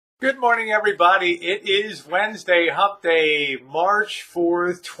Good morning, everybody. It is Wednesday, Hump Day, March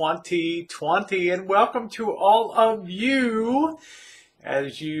 4th, 2020, and welcome to all of you.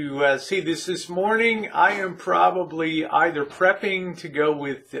 As you see this morning, I am probably either prepping to go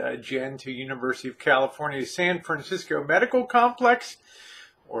with Jen to University of California, San Francisco Medical Complex,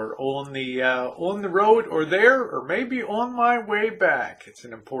 or on the road or there, or maybe on my way back. It's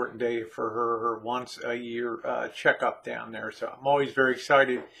an important day for her once a year checkup down there. So I'm always very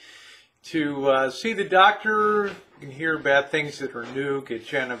excited to see the doctor and hear about things that are new, get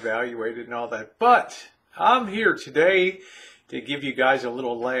Jen evaluated and all that. But I'm here today to give you guys a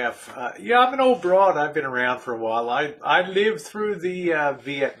little laugh. Yeah, I'm an old broad. I've been around for a while. I lived through the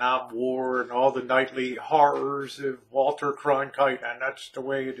Vietnam War and all the nightly horrors of Walter Cronkite, and that's the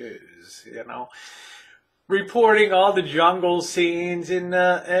way it is, you know. Reporting all the jungle scenes and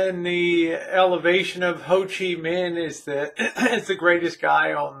the elevation of Ho Chi Minh as the greatest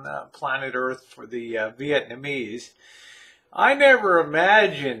guy on planet Earth for the Vietnamese. I never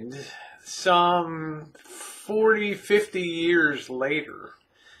imagined some 40, 50 years later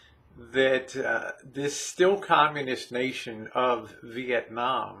that this still communist nation of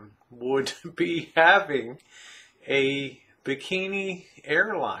Vietnam would be having a Bikini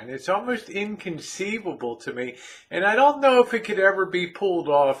airline. It's almost inconceivable to me, and I don't know if it could ever be pulled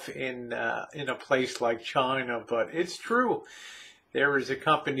off in a place like China, but it's true. There is a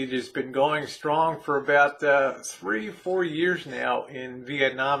company that's been going strong for about 3-4 years now in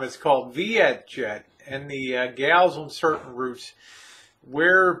Vietnam. It's called Vietjet, and the gals on certain routes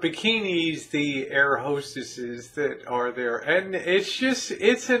wear bikinis, the air hostesses that are there, and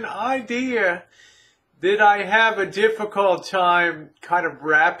it's an idea that I have a difficult time kind of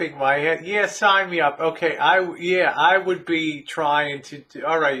wrapping my head. Yeah, sign me up. Okay, I would be trying to do,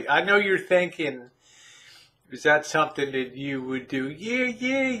 all right, I know you're thinking, is that something that you would do?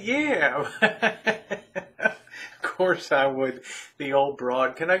 Yeah. Of course I would, the old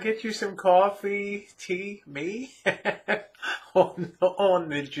broad. Can I get you some coffee, tea, me? on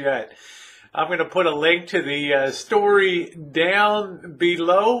the jet. I'm going to put a link to the story down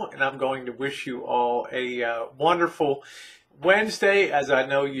below, and I'm going to wish you all a wonderful Wednesday, as I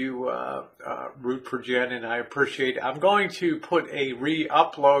know you root for Jen, and I appreciate it. I'm going to put a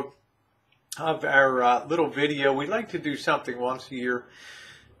re-upload of our little video. We like to do something once a year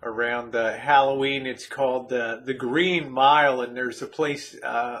around Halloween. It's called the Green Mile, and there's a place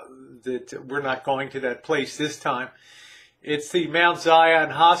that we're not going to that place this time. It's the Mount Zion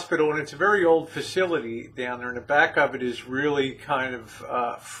Hospital, and it's a very old facility down there. And the back of it is really kind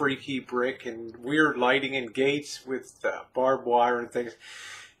of freaky brick and weird lighting and gates with barbed wire and things.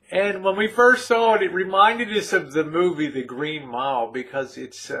 And when we first saw it, it reminded us of the movie The Green Mile, because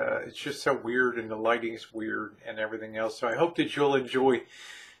it's just so weird, and the lighting's weird and everything else. So I hope that you'll enjoy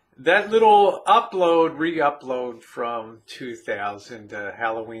that little re-upload from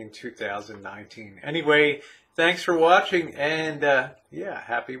Halloween 2019. Anyway, thanks for watching, and yeah,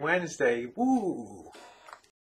 happy Wednesday. Woo!